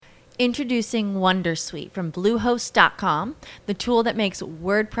Introducing Wondersuite from Bluehost.com, the tool that makes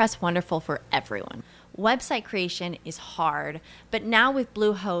WordPress wonderful for everyone. Website creation is hard, but now with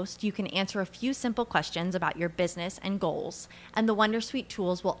Bluehost, you can answer a few simple questions about your business and goals, and the Wondersuite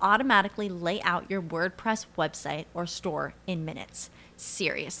tools will automatically lay out your WordPress website or store in minutes.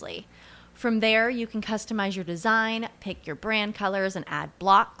 Seriously. From there, you can customize your design, pick your brand colors, and add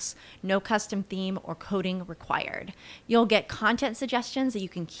blocks. No custom theme or coding required. You'll get content suggestions that you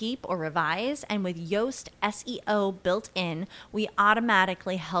can keep or revise, and with Yoast SEO built in, we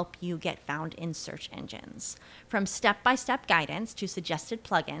automatically help you get found in search engines. From step-by-step guidance to suggested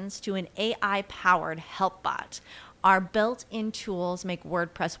plugins to an AI-powered help bot, our built-in tools make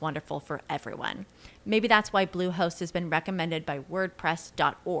WordPress wonderful for everyone. Maybe that's why Bluehost has been recommended by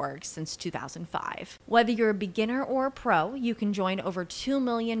WordPress.org since 2005. Whether you're a beginner or a pro, you can join over 2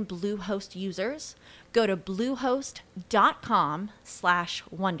 million Bluehost users. Go to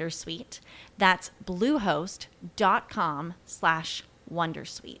bluehost.com/wondersuite. That's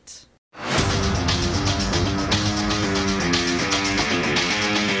bluehost.com/wondersuite.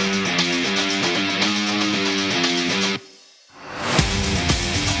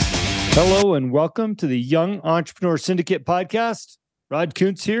 Hello and welcome to the Young Entrepreneur Syndicate podcast. Rod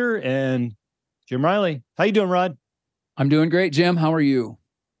Kuntz here and Jim Riley. How you doing, Rod? I'm doing great, Jim. How are you?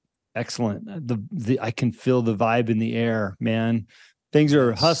 Excellent. I can feel the vibe in the air, man. Things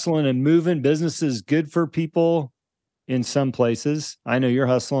are hustling and moving. Business is good for people in some places. I know you're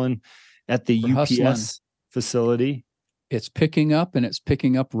hustling at the UPS facility. It's picking up, and it's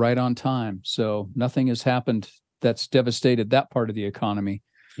picking up right on time. So nothing has happened that's devastated that part of the economy.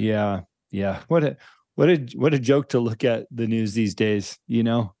 Yeah. What a joke to look at the news these days, you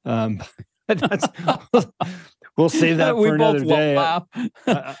know. That's, we'll save that for another day.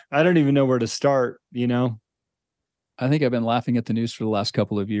 I don't even know where to start, you know. I think I've been laughing at the news for the last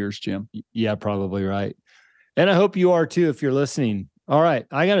couple of years, Jim. Yeah, probably right. And I hope you are too if you're listening. All right,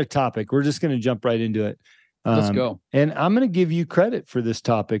 I got a topic. We're just going to jump right into it. Let's go. And I'm going to give you credit for this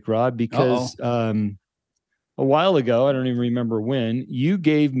topic, Rod, because a while ago, I don't even remember when, you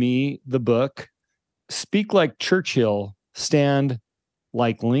gave me the book, Speak Like Churchill, Stand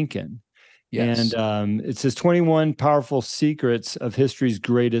Like Lincoln. Yes. And it says 21 Powerful Secrets of History's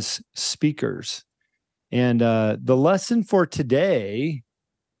Greatest Speakers. And the lesson for today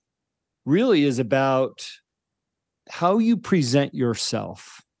really is about how you present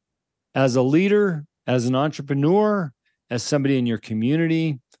yourself as a leader, as an entrepreneur, as somebody in your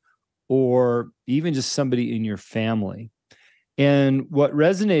community, or even just somebody in your family. And what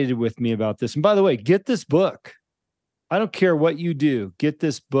resonated with me about this, and by the way, get this book. I don't care what you do, get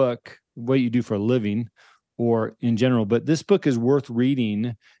this book, what you do for a living or in general, but this book is worth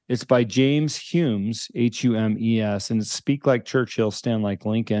reading. It's by James Humes, Humes, and it's Speak Like Churchill, Stand Like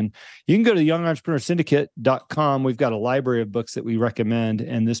Lincoln. You can go to youngentrepreneurssyndicate.com. We've got a library of books that we recommend,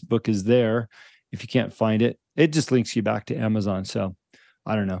 and this book is there. If you can't find it, it just links you back to Amazon. So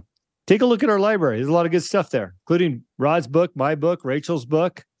I don't know. Take a look at our library. There's a lot of good stuff there, including Rod's book, my book, Rachel's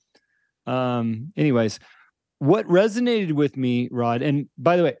book. Anyways, what resonated with me, Rod, and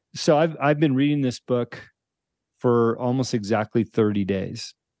by the way, so I've been reading this book for almost exactly 30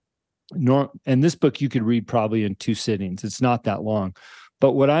 days. And this book you could read probably in 2 sittings. It's not that long.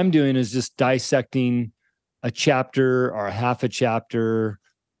 But what I'm doing is just dissecting a chapter or a half a chapter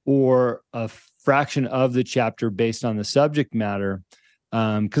or a fraction of the chapter based on the subject matter.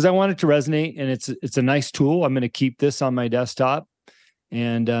 Because I want it to resonate, and it's a nice tool. I'm going to keep this on my desktop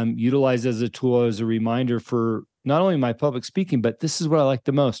and utilize as a tool, as a reminder for not only my public speaking, but this is what I like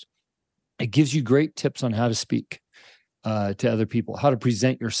the most. It gives you great tips on how to speak to other people, how to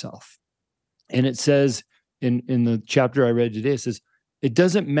present yourself. And it says in the chapter I read today, it says, it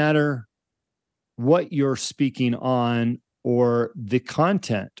doesn't matter what you're speaking on or the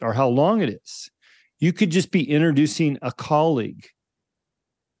content or how long it is. You could just be introducing a colleague,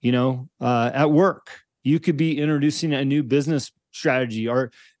 you know, at work. You could be introducing a new business strategy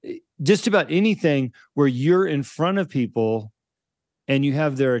or just about anything where you're in front of people and you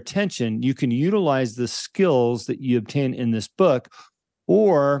have their attention. You can utilize the skills that you obtain in this book.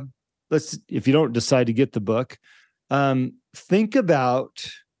 Or if you don't decide to get the book, think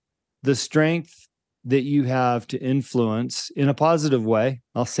about the strength that you have to influence in a positive way.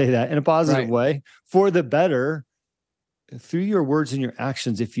 I'll say that in a positive way for the better through your words and your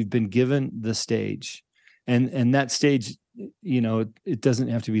actions, if you've been given the stage. And that stage, you know, it doesn't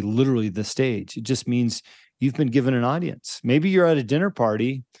have to be literally the stage. It just means you've been given an audience. Maybe you're at a dinner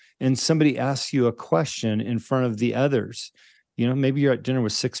party and somebody asks you a question in front of the others. You know, maybe you're at dinner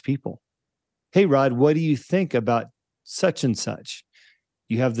with 6 people. Hey, Rod, what do you think about such and such?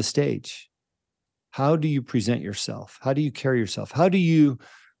 you have the stage. How do you present yourself? How do you carry yourself? How do you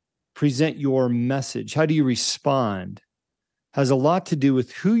present your message? How do you respond? Has a lot to do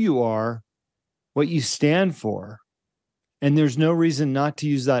with who you are, what you stand for. And there's no reason not to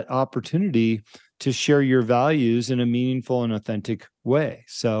use that opportunity to share your values in a meaningful and authentic way.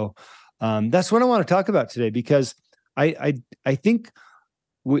 So that's what I want to talk about today, because I think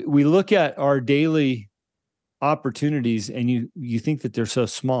we look at our daily opportunities and you think that they're so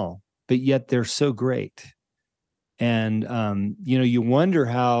small, but yet they're so great. And you wonder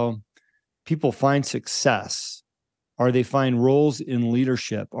how people find success, or they find roles in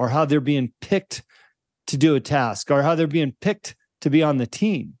leadership, or how they're being picked to do a task, or how they're being picked to be on the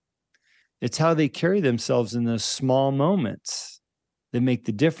team. It's how they carry themselves in those small moments that make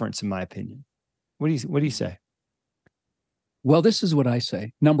the difference, in my opinion. What do you say? Well, this is what I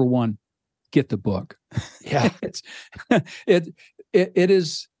say. Number one, get the book. Yeah. it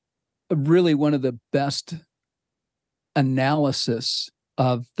is really one of the best analysis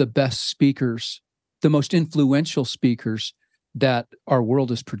of the best speakers, the most influential speakers that our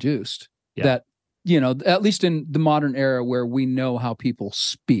world has produced. Yeah. That, at least in the modern era where we know how people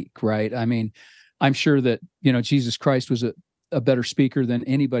speak, right? I mean, I'm sure that, Jesus Christ was a better speaker than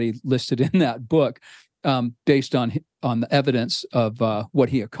anybody listed in that book, based on the evidence of what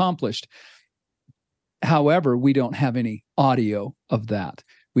he accomplished. However, we don't have any audio of that.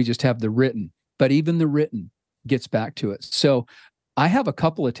 We just have the written, but even the written gets back to it. So I have a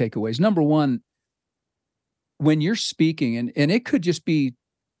couple of takeaways. Number one, when you're speaking, and it could just be,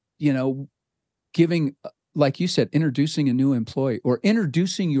 giving, like you said, introducing a new employee, or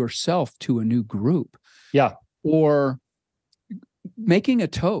introducing yourself to a new group. Yeah. Or making a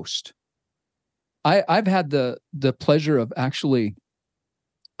toast. I've had the pleasure of actually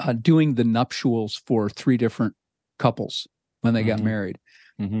doing the nuptials for 3 different couples when they got married.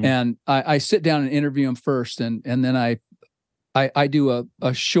 Mm-hmm. And I sit down and interview them first, and then I do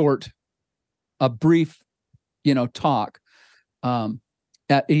a brief, talk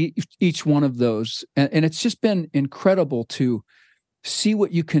at each one of those. And it's just been incredible to see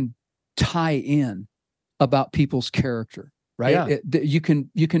what you can tie in about people's character, right? Yeah. You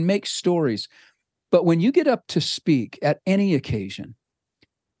can make stories, but when you get up to speak at any occasion,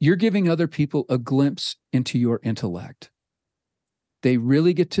 you're giving other people a glimpse into your intellect. They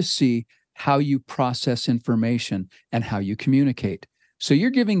really get to see how you process information and how you communicate. So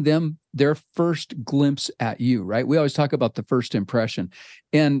you're giving them their first glimpse at you, right? We always talk about the first impression.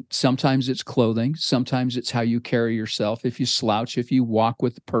 And sometimes it's clothing. Sometimes it's how you carry yourself. If you slouch, if you walk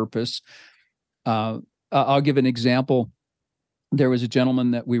with purpose. I'll give an example. There was a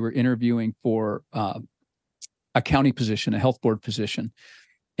gentleman that we were interviewing for a county position, a health board position.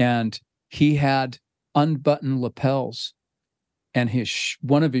 And he had unbuttoned lapels. And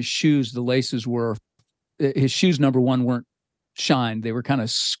one of his shoes, the laces were, his shoes, number one, weren't shined. They were kind of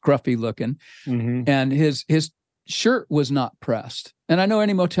scruffy looking. Mm-hmm. And his shirt was not pressed. And I know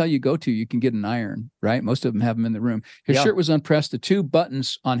any motel you go to, you can get an iron, right? Most of them have them in the room. His shirt was unpressed. The 2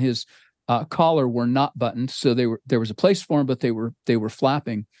 buttons on his collar were not buttoned. So there was a place for them, but they were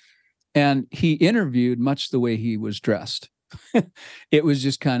flapping. And he interviewed much the way he was dressed. It was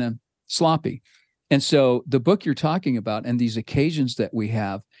just kind of sloppy. And so the book you're talking about and these occasions that we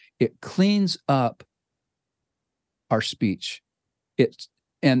have, it cleans up our speech.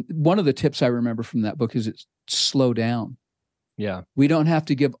 And one of the tips I remember from that book is it's slow down. Yeah. We don't have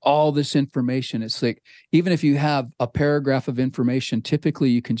to give all this information. It's like, even if you have a paragraph of information, typically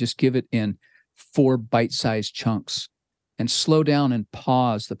you can just give it in 4 bite-sized chunks and slow down and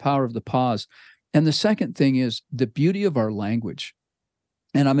pause, the power of the pause. And the second thing is the beauty of our language.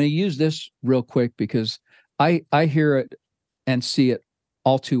 And I'm going to use this real quick because I hear it and see it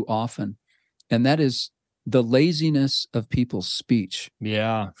all too often. And that is the laziness of people's speech.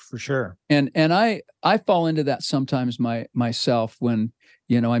 Yeah, for sure. And I fall into that sometimes myself when,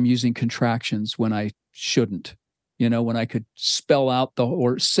 I'm using contractions when I shouldn't, when I could spell out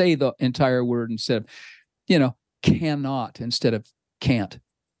or say the entire word instead of, cannot instead of can't,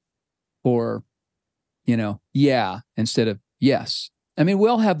 or, yeah, instead of yes. I mean, we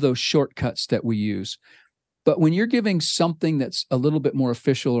all have those shortcuts that we use. But when you're giving something that's a little bit more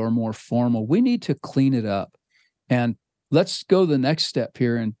official or more formal, we need to clean it up. And let's go the next step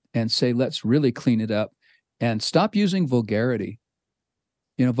here and say, let's really clean it up and stop using vulgarity.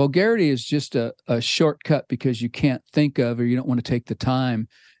 Vulgarity is just a shortcut because you can't think of, or you don't want to take the time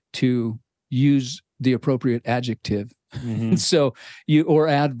to use the appropriate adjective. Mm-hmm. So or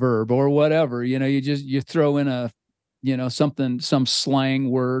adverb or whatever, you throw in a, some slang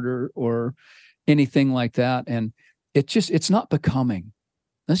word or anything like that. And it's not becoming.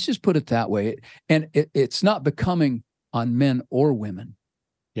 Let's just put it that way. And it's not becoming on men or women.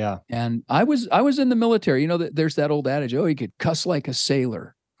 Yeah. And I was in the military. There's that old adage, oh, you could cuss like a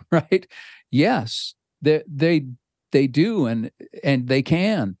sailor, right? Yes, they do, and they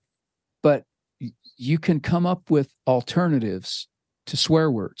can, but you can come up with alternatives to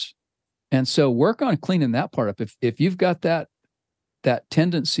swear words. And so work on cleaning that part up. If you've got that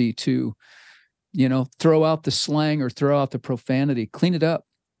tendency to, throw out the slang or throw out the profanity, clean it up.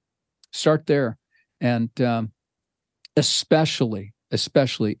 Start there. And especially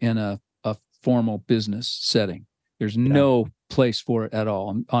in a formal business setting. There's no place for it at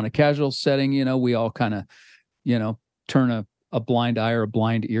all. On a casual setting, we all kind of, turn a blind eye or a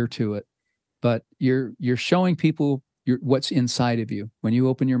blind ear to it. But you're showing people what's inside of you when you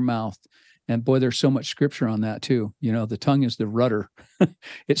open your mouth. And boy, there's so much scripture on that too. The tongue is the rudder.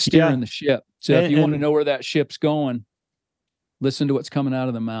 It's steering the ship. So if you want to know where that ship's going, listen to what's coming out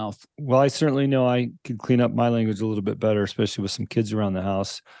of the mouth. Well, I certainly know I could clean up my language a little bit better, especially with some kids around the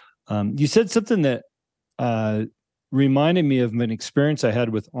house. You said something that reminded me of an experience I had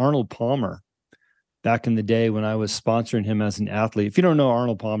with Arnold Palmer back in the day when I was sponsoring him as an athlete. If you don't know,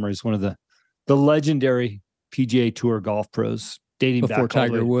 Arnold Palmer is one of the legendary PGA Tour golf pros dating before back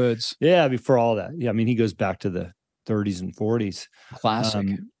Tiger Woods. Yeah, before all that. Yeah, I mean, he goes back to the 30s and 40s. Classic.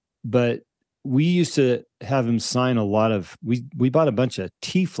 But we used to have him sign a lot of, we bought a bunch of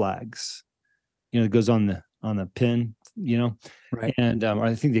T flags, it goes on the pin, right. And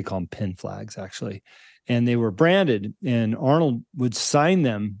I think they call them pin flags actually. And they were branded, and Arnold would sign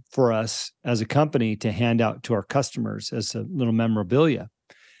them for us as a company to hand out to our customers as a little memorabilia.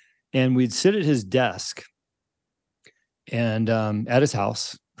 And we'd sit at his desk and at his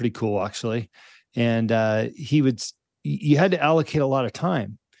house, pretty cool actually. And you had to allocate a lot of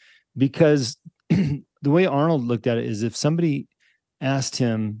time, because the way Arnold looked at it is if somebody asked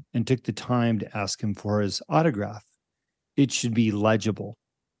him and took the time to ask him for his autograph, it should be legible.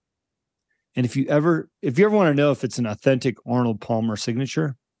 And if you ever want to know if it's an authentic Arnold Palmer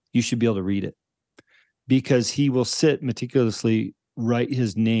signature, you should be able to read it, because he will meticulously write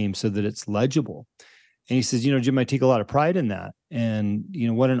his name so that it's legible. And he says, Jim, I take a lot of pride in that. And,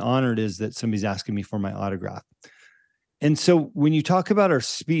 what an honor it is that somebody's asking me for my autograph. And so when you talk about our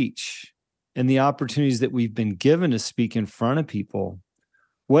speech and the opportunities that we've been given to speak in front of people,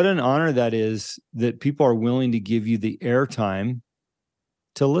 what an honor that is, that people are willing to give you the airtime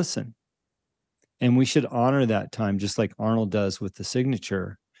to listen. And we should honor that time, just like Arnold does with the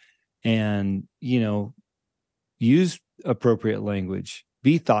signature, and, use appropriate language,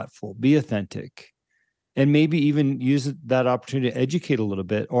 be thoughtful, be authentic, and maybe even use that opportunity to educate a little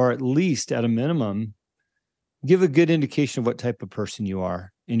bit, or at least at a minimum, give a good indication of what type of person you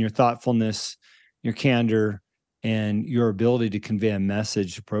are in your thoughtfulness, your candor, and your ability to convey a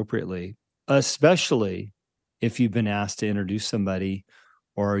message appropriately, especially if you've been asked to introduce somebody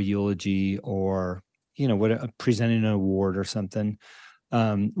or a eulogy, or, presenting an award or something.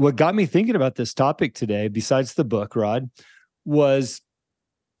 What got me thinking about this topic today, besides the book, Rod, was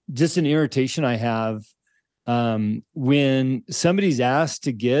just an irritation I have when somebody's asked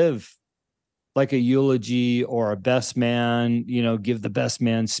to give like a eulogy or a best man, give the best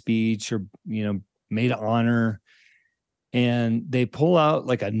man speech, or, maid of honor, and they pull out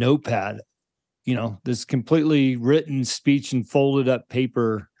like a notepad, this completely written speech and folded up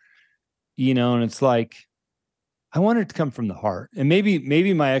paper, and it's like, I want it to come from the heart. And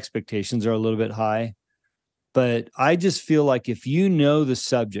maybe my expectations are a little bit high, but I just feel like if you know the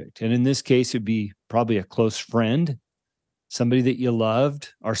subject, and in this case, it'd be probably a close friend, somebody that you loved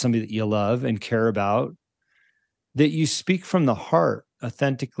or somebody that you love and care about, that you speak from the heart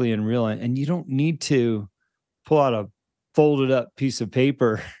authentically and real. And you don't need to pull out a folded up piece of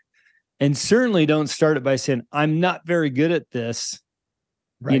paper. And certainly don't start it by saying, I'm not very good at this,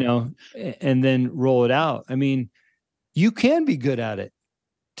 right. And then roll it out. I mean, you can be good at it.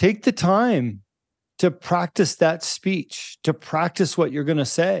 Take the time to practice that speech, to practice what you're going to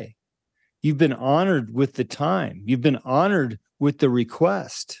say. You've been honored with the time. You've been honored with the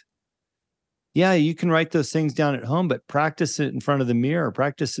request. Yeah, you can write those things down at home, but practice it in front of the mirror,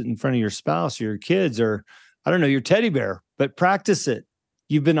 practice it in front of your spouse or your kids, or I don't know, your teddy bear, but practice it.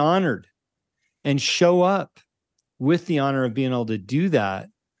 You've been honored, and show up with the honor of being able to do that,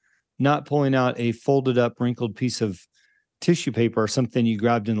 not pulling out a folded up, wrinkled piece of tissue paper or something you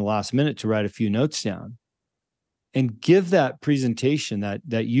grabbed in the last minute to write a few notes down, and give that presentation,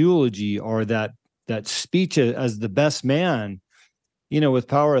 that eulogy, or that speech as the best man, with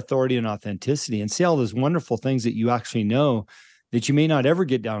power, authority, and authenticity, and say all those wonderful things that you actually know that you may not ever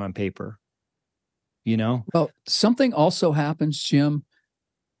get down on paper. Well, something also happens, Jim,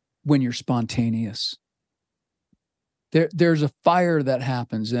 when you're spontaneous. There's a fire that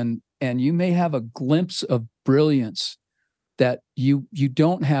happens, and you may have a glimpse of brilliance that you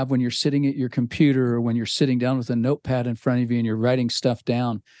don't have when you're sitting at your computer or when you're sitting down with a notepad in front of you and you're writing stuff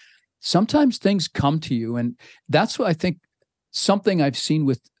down. Sometimes things come to you, and that's what I think something I've seen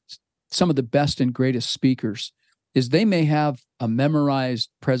with some of the best and greatest speakers is they may have a memorized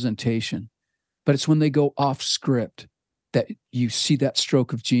presentation, but it's when they go off script that you see that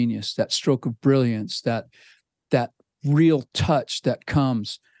stroke of genius, that stroke of brilliance, that real touch that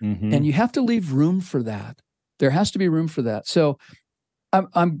comes. Mm-hmm. And you have to leave room for that. There has to be room for that. So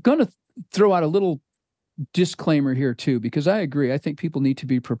I'm going to throw out a little disclaimer here too, because I agree. I think people need to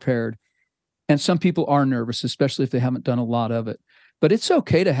be prepared. And some people are nervous, especially if they haven't done a lot of it. But it's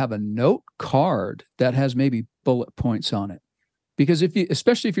okay to have a note card that has maybe bullet points on it. Because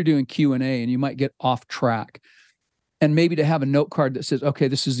especially if you're doing Q&A and you might get off track, and maybe to have a note card that says, okay,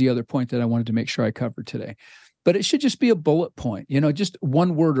 this is the other point that I wanted to make sure I covered today. But it should just be a bullet point, just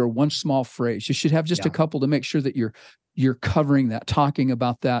one word or one small phrase. You should have just a couple to make sure that you're covering that, talking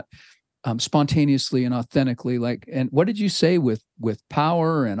about that spontaneously and authentically. And what did you say with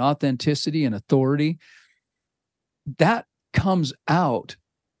power and authenticity and authority? That comes out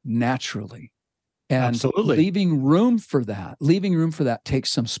naturally. And absolutely. leaving room for that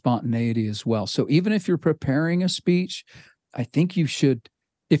takes some spontaneity as well. So even if you're preparing a speech, I think you should,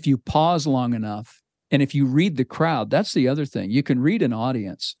 if you pause long enough, and if you read the crowd, that's the other thing. You can read an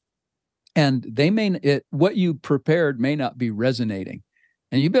audience, and what you prepared may not be resonating,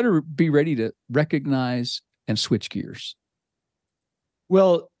 and you better be ready to recognize and switch gears.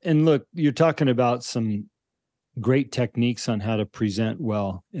 Well, and look, you're talking about some great techniques on how to present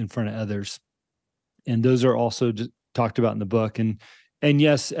well in front of others, and those are also talked about in the book. And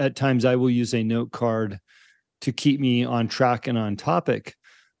yes, at times I will use a note card to keep me on track and on topic,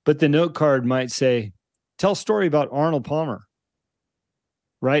 but the note card might say, tell a story about Arnold Palmer,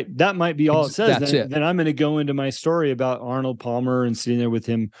 right? That might be all it says. Then I'm going to go into my story about Arnold Palmer and sitting there with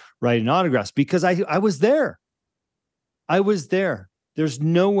him writing autographs, because I was there. I was there. There's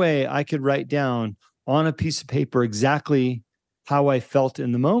no way I could write down on a piece of paper exactly how I felt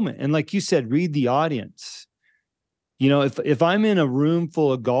in the moment. And like you said, read the audience. If I'm in a room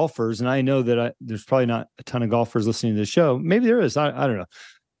full of golfers, and I know that there's probably not a ton of golfers listening to the show. Maybe there is. I don't know.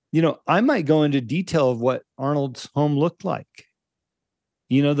 I might go into detail of what Arnold's home looked like.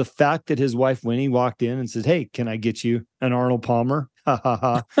 The fact that his wife, Winnie, walked in and said, hey, can I get you an Arnold Palmer? Ha, ha,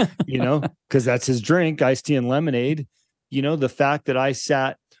 ha. Because that's his drink, iced tea and lemonade. The fact that I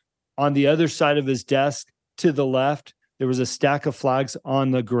sat on the other side of his desk to the left, there was a stack of flags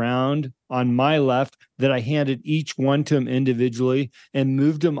on the ground on my left that I handed each one to him individually and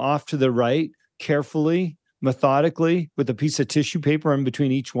moved them off to the right carefully, methodically, with a piece of tissue paper in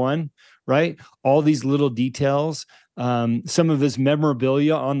between each one, right? All these little details, some of his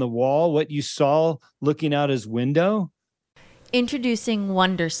memorabilia on the wall, what you saw looking out his window. Introducing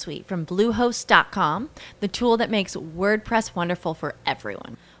Wondersuite from Bluehost.com, the tool that makes WordPress wonderful for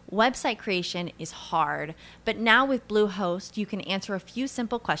everyone. Website creation is hard, but now with Bluehost, you can answer a few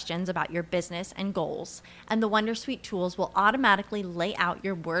simple questions about your business and goals, and the Wondersuite tools will automatically lay out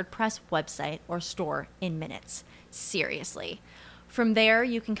your WordPress website or store in minutes. Seriously. From there,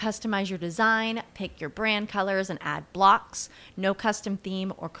 you can customize your design, pick your brand colors, and add blocks. No custom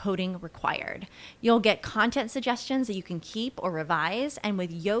theme or coding required. You'll get content suggestions that you can keep or revise, and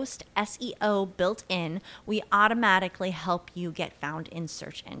with Yoast SEO built in, we automatically help you get found in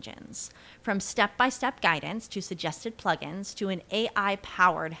search engines. From step-by-step guidance to suggested plugins to an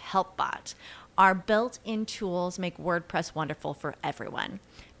AI-powered help bot, our built-in tools make WordPress wonderful for everyone.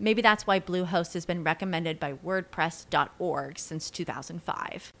 Maybe that's why Bluehost has been recommended by WordPress.org since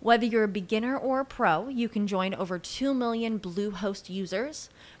 2005. Whether you're a beginner or a pro, you can join over 2 million Bluehost users.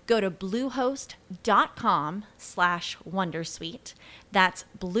 Go to bluehost.com/Wondersuite. That's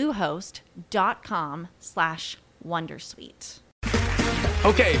bluehost.com/Wondersuite.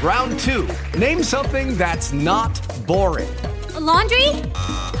 Okay, round two. Name something that's not boring. A laundry?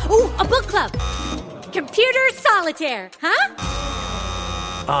 Ooh, a book club. Computer solitaire, huh?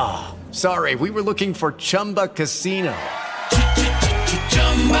 Ah, sorry, we were looking for Chumba Casino.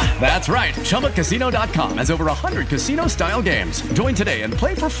 That's right, ChumbaCasino.com has over 100 casino-style games. Join today and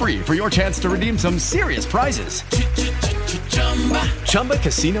play for free for your chance to redeem some serious prizes.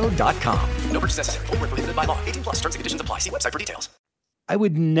 ChumbaCasino.com. No purchase necessary. Void where prohibited by law. 18+ terms and conditions apply. See website for details. I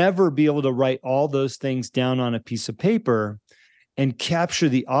would never be able to write all those things down on a piece of paper and capture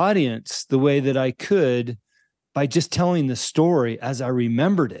the audience the way that I could by just telling the story as I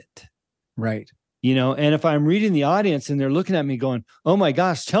remembered it. Right. And if I'm reading the audience and they're looking at me going, oh my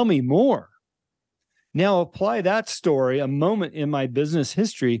gosh, tell me more. Now apply that story, a moment in my business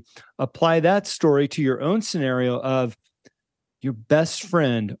history, apply that story to your own scenario of your best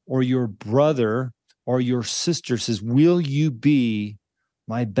friend or your brother or your sister says, will you be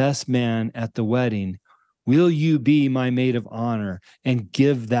my best man at the wedding? Will you be my maid of honor? And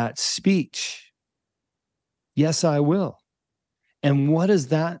give that speech. Yes, I will. And what does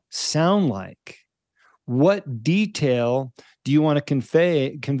that sound like? What detail do you want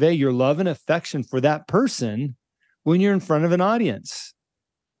to convey your love and affection for that person when you're in front of an audience?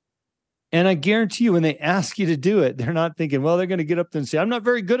 And I guarantee you, when they ask you to do it, they're not thinking, well, they're going to get up there and say, I'm not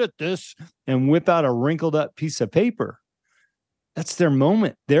very good at this, and whip out a wrinkled up piece of paper. That's their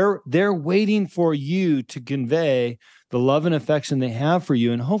moment. They're waiting for you to convey the love and affection they have for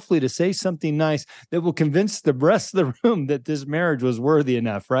you, and hopefully to say something nice that will convince the rest of the room that this marriage was worthy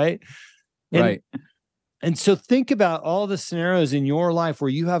enough, right? Right. And so think about all the scenarios in your life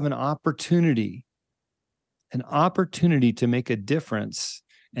where you have an opportunity to make a difference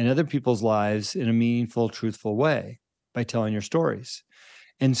in other people's lives in a meaningful, truthful way by telling your stories.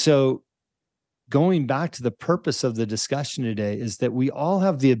 And so going back to the purpose of the discussion today is that we all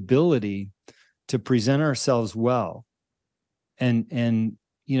have the ability to present ourselves well and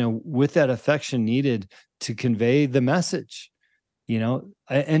with that affection needed to convey the message,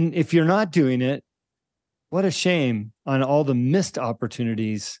 and if you're not doing it, what a shame on all the missed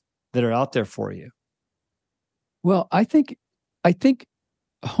opportunities that are out there for you. Well, I think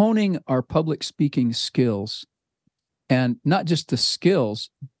honing our public speaking skills, and not just the skills,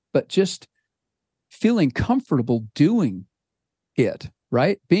 but just feeling comfortable doing it,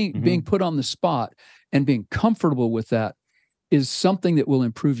 right? Being put on the spot and being comfortable with that is something that will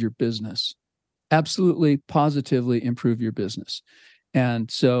improve your business. Absolutely, positively improve your business.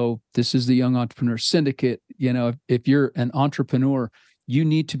 And so this is the Young Entrepreneur Syndicate. If you're an entrepreneur, you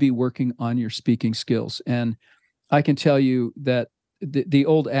need to be working on your speaking skills. And I can tell you that the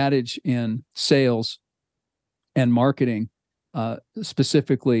old adage in sales and marketing,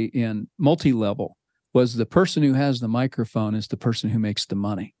 specifically in multi-level, was the person who has the microphone is the person who makes the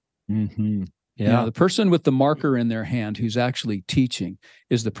money. Mm-hmm. Yeah. The person with the marker in their hand who's actually teaching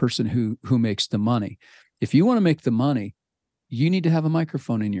is the person who makes the money. If you want to make the money, you need to have a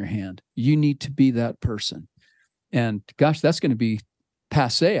microphone in your hand. You need to be that person. And gosh, that's going to be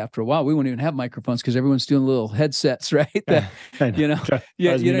passe after a while. We won't even have microphones because everyone's doing little headsets, right? You don't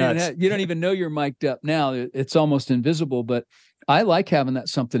even know you're mic'd up now. It's almost invisible, but I like having that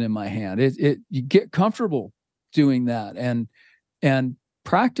something in my hand. You get comfortable doing that and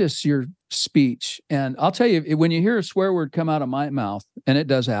practice your speech. And I'll tell you, when you hear a swear word come out of my mouth, and it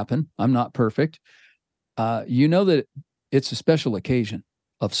does happen, I'm not perfect, that it's a special occasion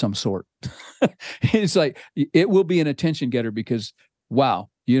of some sort. It's like, it will be an attention getter because, wow,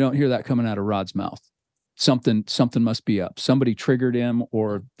 you don't hear that coming out of Rod's mouth. Something must be up. Somebody triggered him,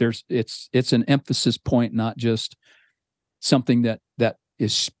 or it's an emphasis point, not just something that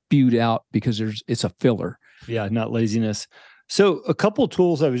is spewed out because it's a filler. Yeah, not laziness. So a couple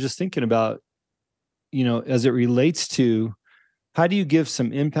tools I was just thinking about, as it relates to how do you give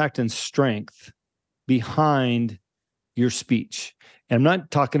some impact and strength behind your speech. And I'm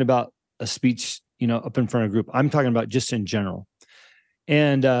not talking about a speech, up in front of a group. I'm talking about just in general.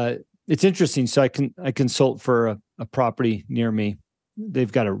 And it's interesting. So I consult for a property near me.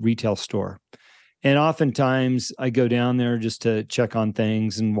 They've got a retail store. And oftentimes I go down there just to check on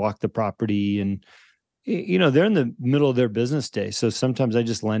things and walk the property. And, they're in the middle of their business day. So sometimes I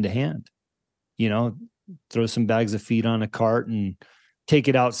just lend a hand, throw some bags of feed on a cart and take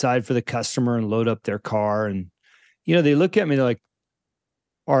it outside for the customer and load up their car. And, they look at me, they're like,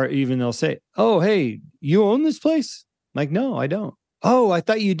 or even they'll say, oh, hey, you own this place? I'm like, no, I don't. Oh, I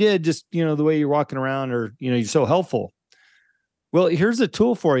thought you did, just, the way you're walking around, or, you're so helpful. Well, here's a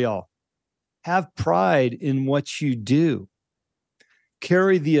tool for y'all. Have pride in what you do.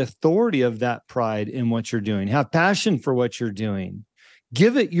 Carry the authority of that pride in what you're doing. Have passion for what you're doing.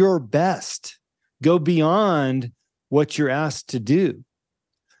 Give it your best. Go beyond what you're asked to do.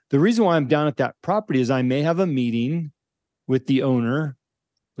 The reason why I'm down at that property is I may have a meeting with the owner,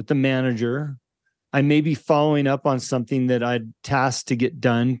 with the manager. I may be following up on something that I'd tasked to get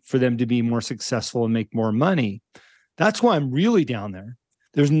done for them to be more successful and make more money. That's why I'm really down there.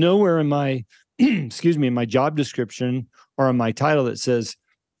 There's nowhere in my, in my job description or in my title that says,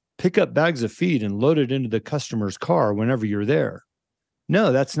 pick up bags of feed and load it into the customer's car whenever you're there.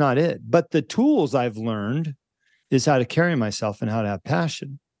 No, that's not it. But the tools I've learned is how to carry myself and how to have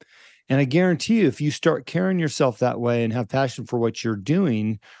passion. And I guarantee you, if you start carrying yourself that way and have passion for what you're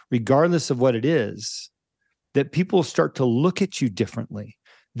doing, regardless of what it is, that people start to look at you differently.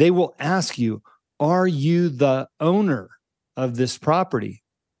 They will ask you, are you the owner of this property?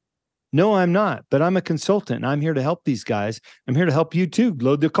 No, I'm not, but I'm a consultant. I'm here to help these guys. I'm here to help you too.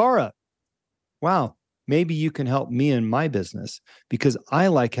 Load the car up. Wow. Maybe you can help me in my business because I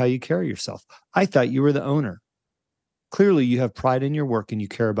like how you carry yourself. I thought you were the owner. Clearly, you have pride in your work and you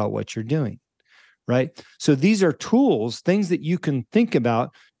care about what you're doing, right? So these are tools, things that you can think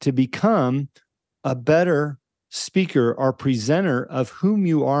about to become a better speaker or presenter of whom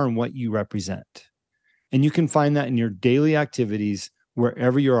you are and what you represent. And you can find that in your daily activities,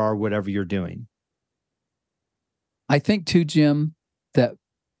 wherever you are, whatever you're doing. I think too, Jim, that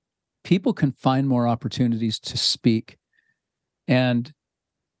people can find more opportunities to speak. And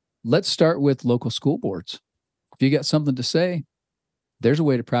let's start with local school boards. If you got something to say, there's a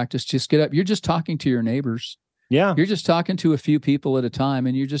way to practice. Just get up. You're just talking to your neighbors. Yeah. You're just talking to a few people at a time,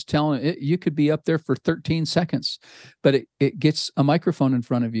 and you're just telling it. You could be up there for 13 seconds, but it gets a microphone in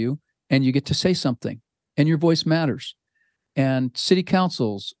front of you and you get to say something, and your voice matters. And city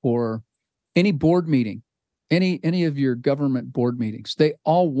councils or any board meeting, any of your government board meetings, they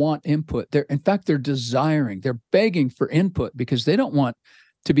all want input. In fact, they're begging for input because they don't want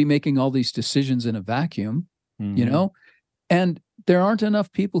to be making all these decisions in a vacuum. And there aren't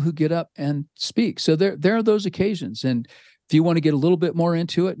enough people who get up and speak. So there are those occasions. And if you want to get a little bit more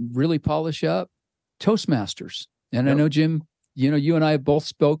into it and really polish up, Toastmasters. And I know, Jim, you and I have both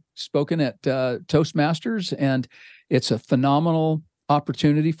spoken at Toastmasters, and it's a phenomenal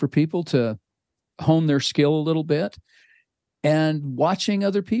opportunity for people to hone their skill a little bit and watching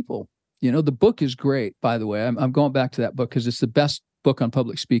other people. The book is great, by the way. I'm going back to that book because it's the best book on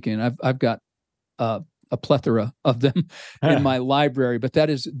public speaking. I've got a plethora of them in my library, but that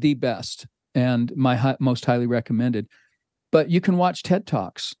is the best and my most highly recommended. But you can watch TED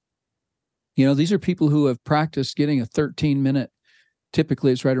Talks. These are people who have practiced getting a 13-minute,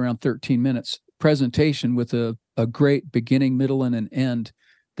 typically it's right around 13 minutes, presentation with a great beginning, middle, and an end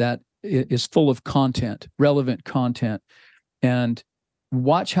that is full of content, relevant content, and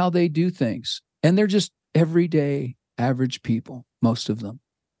watch how they do things. And they're just everyday, average people, most of them,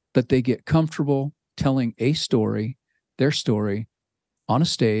 but they get comfortable telling a story, their story, on a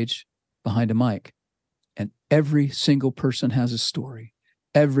stage behind a mic. And every single person has a story.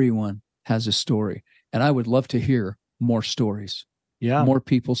 Everyone has a story. And I would love to hear more stories. Yeah. More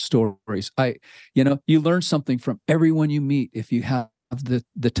people's stories. You learn something from everyone you meet if you have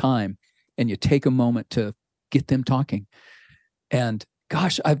the time and you take a moment to get them talking. And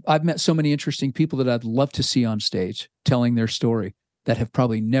gosh, I've met so many interesting people that I'd love to see on stage telling their story that have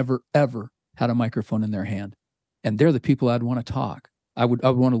probably never, ever had a microphone in their hand. And they're the people I'd want to talk. I would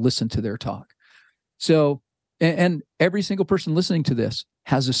want to listen to their talk. So, and every single person listening to this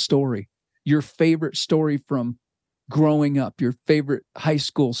has a story. Your favorite story from growing up, your favorite high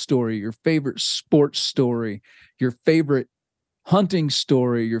school story, your favorite sports story, your favorite hunting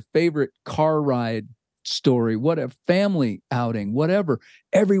story, your favorite car ride story, whatever, family outing, whatever.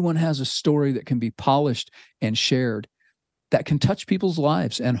 Everyone has a story that can be polished and shared that can touch people's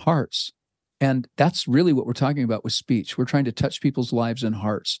lives and hearts. And that's really what we're talking about with speech. We're trying to touch people's lives and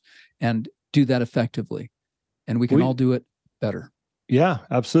hearts and do that effectively. And we can all do it better. Yeah,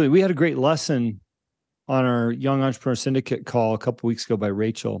 absolutely. We had a great lesson on our Young Entrepreneur Syndicate call a couple of weeks ago by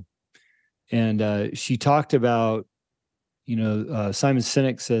Rachel. And she talked about, Simon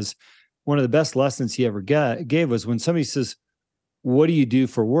Sinek says, one of the best lessons he ever gave was when somebody says, what do you do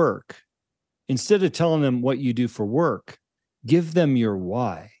for work? Instead of telling them what you do for work, give them your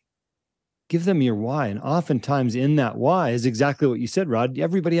why. Give them your why. And oftentimes in that why is exactly what you said, Rod.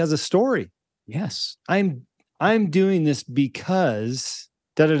 Everybody has a story. Yes. I'm doing this because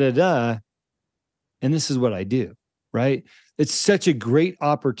and this is what I do, right? It's such a great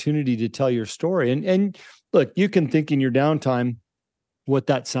opportunity to tell your story. And look, you can think in your downtime what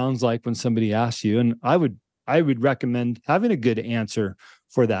that sounds like when somebody asks you. And I would recommend having a good answer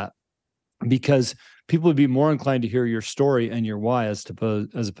for that, because people would be more inclined to hear your story and your why as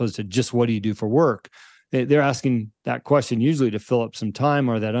opposed to just what do you do for work. They're asking that question usually to fill up some time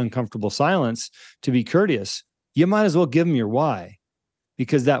or that uncomfortable silence to be courteous. You might as well give them your why,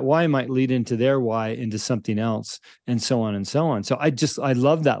 because that why might lead into their why, into something else, and so on and so on. So I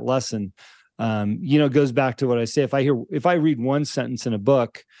love that lesson. It goes back to what I say. If I read one sentence in a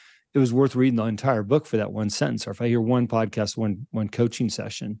book, it was worth reading the entire book for that one sentence. Or if I hear one podcast, one coaching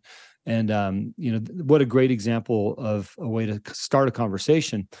session. And, what a great example of a way to start a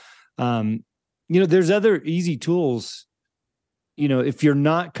conversation. There's other easy tools, if you're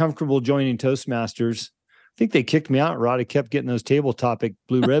not comfortable joining Toastmasters, I think they kicked me out, Rod. I kept getting those table topic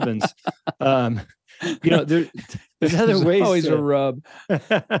blue ribbons. There's other ways. Always a rub.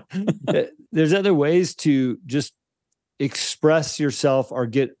 There's other ways to just express yourself or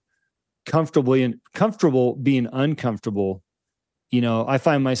get comfortable being uncomfortable. I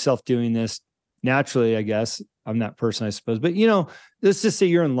find myself doing this naturally, I guess. I'm that person, I suppose. But, let's just say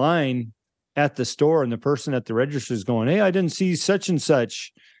you're in line at the store and the person at the register is going, "Hey, I didn't see such and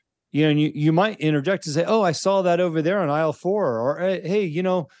such." And you might interject and say, "Oh, I saw that over there on aisle 4." Or, "Hey, they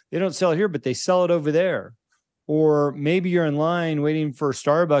don't sell it here, but they sell it over there." Or maybe you're in line waiting for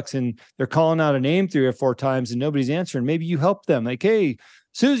Starbucks and they're calling out a name 3 or 4 times and nobody's answering. Maybe you help them. Like, "Hey,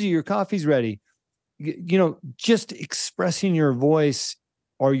 Susie, your coffee's ready." Just expressing your voice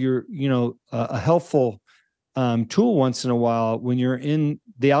or your, a helpful tool once in a while when you're in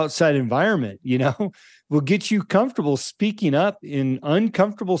the outside environment, will get you comfortable speaking up in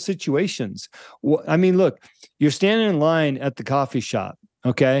uncomfortable situations. I mean, look, you're standing in line at the coffee shop.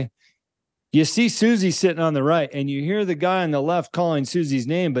 Okay. You see Susie sitting on the right and you hear the guy on the left calling Susie's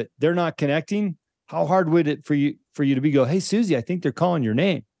name, but they're not connecting. How hard would it for you to go, "Hey, Susie, I think they're calling your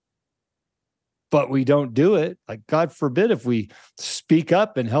name." But we don't do it. Like, God forbid if we speak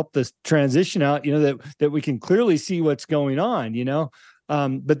up and help this transition out, that we can clearly see what's going on,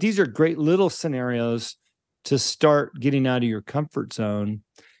 But these are great little scenarios to start getting out of your comfort zone.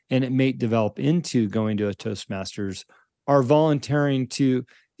 And it may develop into going to a Toastmasters or volunteering to,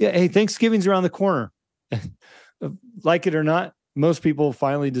 hey, Thanksgiving's around the corner. Like it or not, most people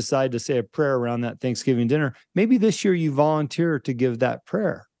finally decide to say a prayer around that Thanksgiving dinner. Maybe this year you volunteer to give that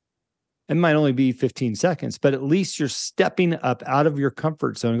prayer. It might only be 15 seconds, but at least you're stepping up out of your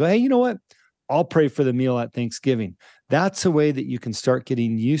comfort zone and go, "Hey, you know what? I'll pray for the meal at Thanksgiving." That's a way that you can start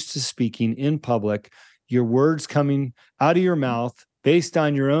getting used to speaking in public, your words coming out of your mouth based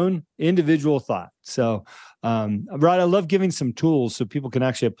on your own individual thought. So, Rod, I love giving some tools so people can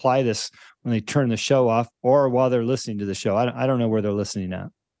actually apply this when they turn the show off or while they're listening to the show. I don't know where they're listening at.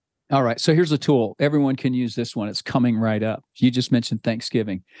 All right. So here's a tool. Everyone can use this one. It's coming right up. You just mentioned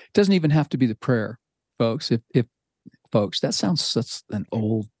Thanksgiving. It doesn't even have to be the prayer, folks. If folks, that sounds such an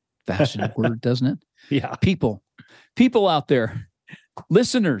old-fashioned word, doesn't it? Yeah. People out there,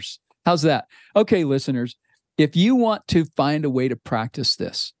 listeners. How's that? Okay, listeners, if you want to find a way to practice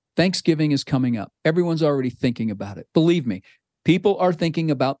this, Thanksgiving is coming up. Everyone's already thinking about it. Believe me, people are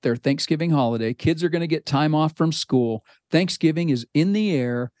thinking about their Thanksgiving holiday. Kids are going to get time off from school. Thanksgiving is in the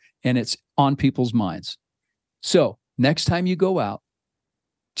air. And it's on people's minds. So next time you go out,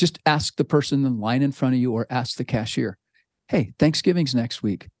 just ask the person in line in front of you or ask the cashier, "Hey, Thanksgiving's next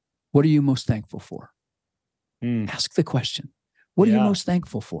week. What are you most thankful for?" Ask the question. What are you most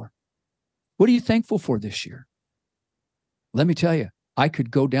thankful for? What are you thankful for this year? Let me tell you, I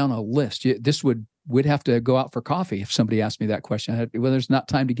could go down a list. We'd have to go out for coffee if somebody asked me that question. Well, there's not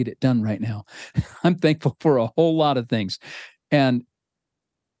time to get it done right now. I'm thankful for a whole lot of things. And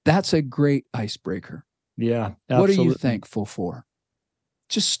that's a great icebreaker. Yeah. Absolutely. What are you thankful for?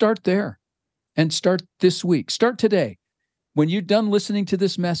 Just start there and start this week. Start today. When you're done listening to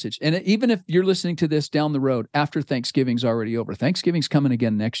this message, and even if you're listening to this down the road after Thanksgiving's already over, Thanksgiving's coming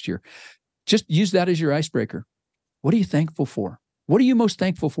again next year. Just use that as your icebreaker. What are you thankful for? What are you most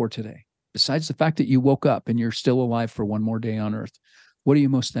thankful for today? Besides the fact that you woke up and you're still alive for one more day on earth, what are you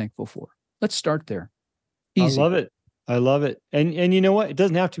most thankful for? Let's start there. Easy. I love it. And you know what? It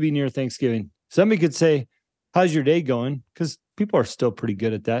doesn't have to be near Thanksgiving. Somebody could say, "How's your day going?" Because people are still pretty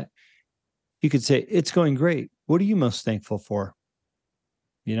good at that. You could say, "It's going great. What are you most thankful for?"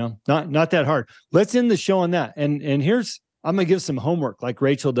 Not that hard. Let's end the show on that. And I'm going to give some homework like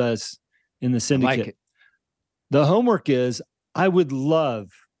Rachel does in the syndicate. Like it. The homework is, I would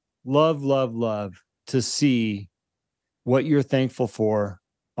love to see what you're thankful for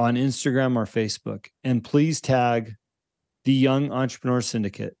on Instagram or Facebook. And please tag the Young Entrepreneur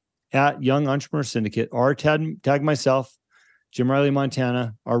Syndicate at Young Entrepreneur Syndicate, or tag myself, Jim Riley,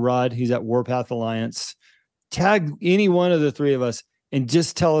 Montana, or Rod. He's at Warpath Alliance. Tag any one of the three of us and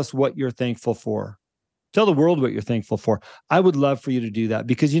just tell us what you're thankful for. Tell the world what you're thankful for. I would love for you to do that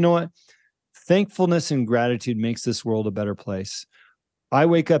because you know what? Thankfulness and gratitude makes this world a better place. I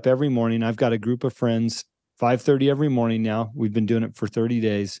wake up every morning. I've got a group of friends, 5:30 every morning now. We've been doing it for 30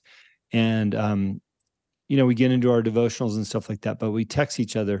 days. And, we get into our devotionals and stuff like that, but we text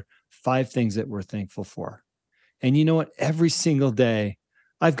each other 5 things that we're thankful for. And you know what? Every single day,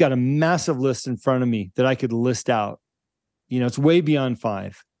 I've got a massive list in front of me that I could list out. It's way beyond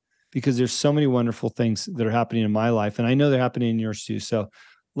 5 because there's so many wonderful things that are happening in my life. And I know they're happening in yours too. So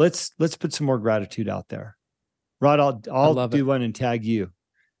let's put some more gratitude out there. Rod, I'll love do it. one and tag you.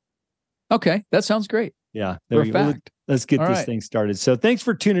 Okay, that sounds great. Yeah, For there a you go. fact. Let's get All this right. thing started. So thanks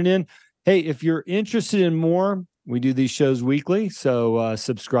for tuning in. Hey, if you're interested in more, we do these shows weekly. So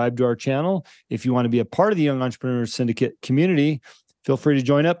subscribe to our channel. If you want to be a part of the Young Entrepreneurs Syndicate community, feel free to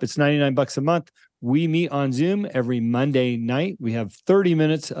join up. It's $99 a month. We meet on Zoom every Monday night. We have 30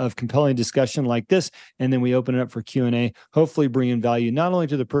 minutes of compelling discussion like this, and then we open it up for Q&A, hopefully bringing value not only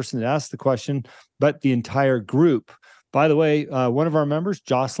to the person that asked the question, but the entire group. By the way, one of our members,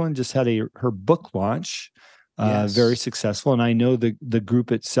 Jocelyn, just had her book launch, Yes. very successful. And I know the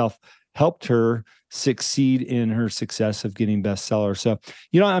group itself helped her succeed in her success of getting bestseller. So,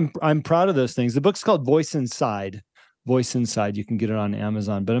 I'm proud of those things. The book's called Voice Inside. Voice Inside. You can get it on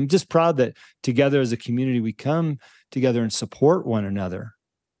Amazon. But I'm just proud that together as a community, we come together and support one another.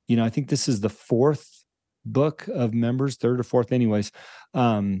 I think this is the fourth book of members, third or fourth anyways.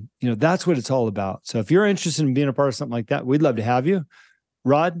 That's what it's all about. So if you're interested in being a part of something like that, we'd love to have you.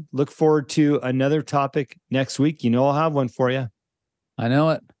 Rod, look forward to another topic next week. I'll have one for you. I know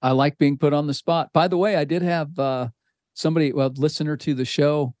it. I like being put on the spot. By the way, I did have somebody, listener to the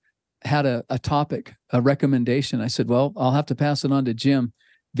show, had a topic, a recommendation. I said, well, I'll have to pass it on to Jim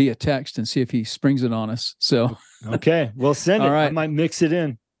via text and see if he springs it on us. So, okay, we'll send it. All right. I might mix it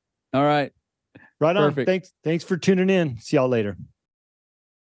in. All right. Right on. Perfect. Thanks for tuning in. See y'all later.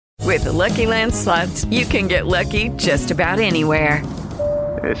 With the Lucky Land Slots, you can get lucky just about anywhere.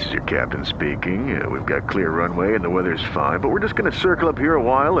 This is your captain speaking. We've got clear runway and the weather's fine, but we're just going to circle up here a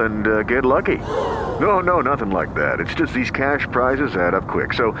while and get lucky. No, nothing like that. It's just these cash prizes add up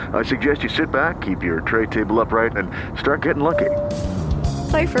quick. So I suggest you sit back, keep your tray table upright, and start getting lucky.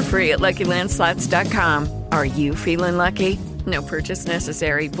 Play for free at LuckyLandSlots.com. Are you feeling lucky? No purchase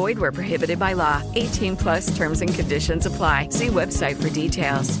necessary. Void where prohibited by law. 18+ terms and conditions apply. See website for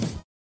details.